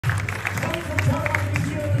opponent from Taiwan, New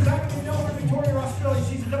Zealand, residing in Melbourne, Victoria, Australia.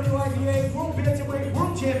 She's a WIBA World Bantamweight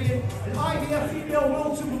World Champion and IBF Female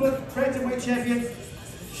World Super Bantamweight Champion.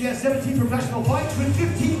 She has 17 professional fights with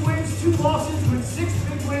 15 wins, 2 losses, with 6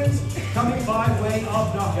 big wins coming by way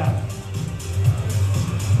of knockout.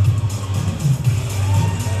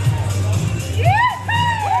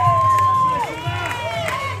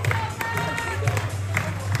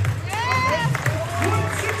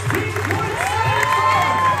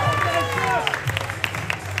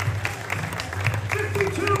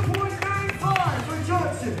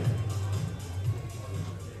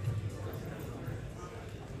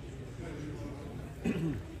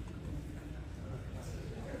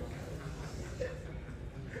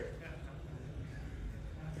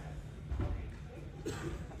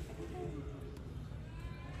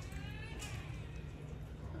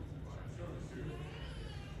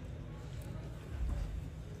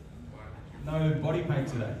 No body paint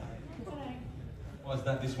today. Why is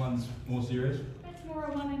that? This one's more serious? It's more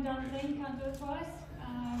a one and done thing, can't do it twice.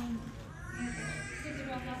 Did it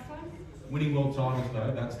wrong last time. Winning world titles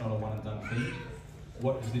though, that's not a one and done thing.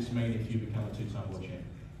 What does this mean if you become a two-time world champion?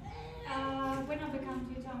 When I become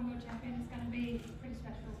two-time world champion, it's going to be pretty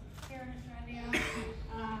special. Here in Australia,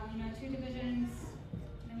 2 divisions,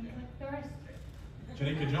 and then we collect the rest.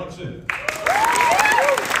 Cherneka Johnson.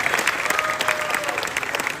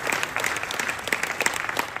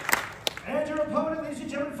 And your opponent, ladies and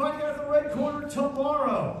gentlemen, fighting out of the red corner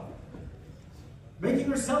tomorrow. Making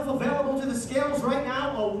herself available to the scales right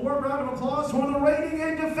now, a warm round of applause for the reigning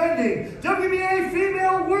and defending WBA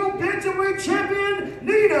Female World Bantamweight Champion,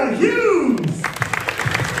 Hughes.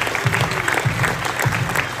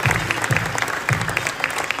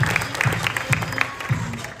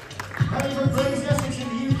 Having from Grays, Essex in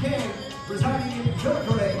the UK, residing in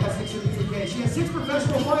Cherneka, Essex in the UK. She has 6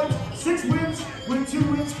 professional fights, 6 wins, with 2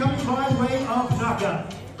 wins coming by way of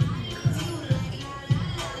knockout.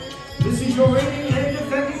 This is your reigning and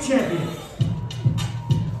defending champion.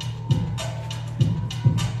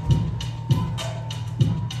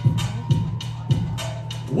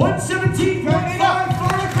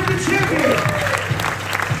 $117.5 for the champion.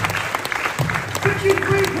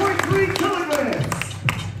 53.3 kilograms.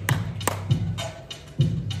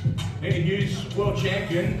 Hughes, world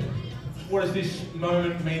champion. What does this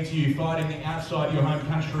moment mean to you, fighting outside your home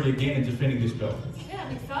country again and defending this belt? Yeah,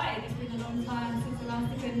 I'm excited. It's been a long time since I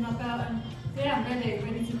last defended my belt, and yeah, I'm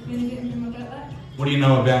ready to get into my belt back. What do you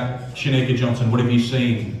know about Cherneka Johnson? What have you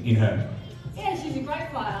seen in her? Yeah, she's a great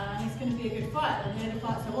fighter, and it's going to be a good fight. And they're the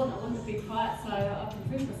fights I want. I want a big fight, so I can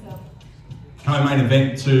prove myself. Co-main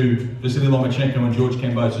event to Vasily Lomachenko and George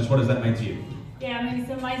Kambosos. What does that mean to you? Yeah, I mean, it's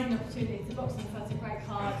an amazing opportunity. It's a boxing fight, it's a great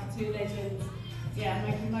card, 2 legends. Yeah, I'm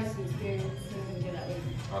making the most of the experience, so we're going to get that win.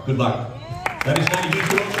 Right, good luck. That is Hughes,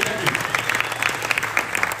 world champion.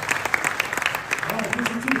 All right,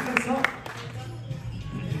 listen to the face up.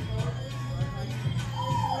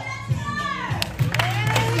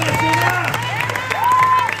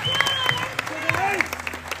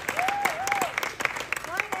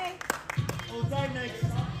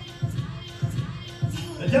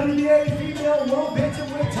 The WBA Female World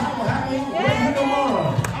Bantamweight title happening right here tomorrow.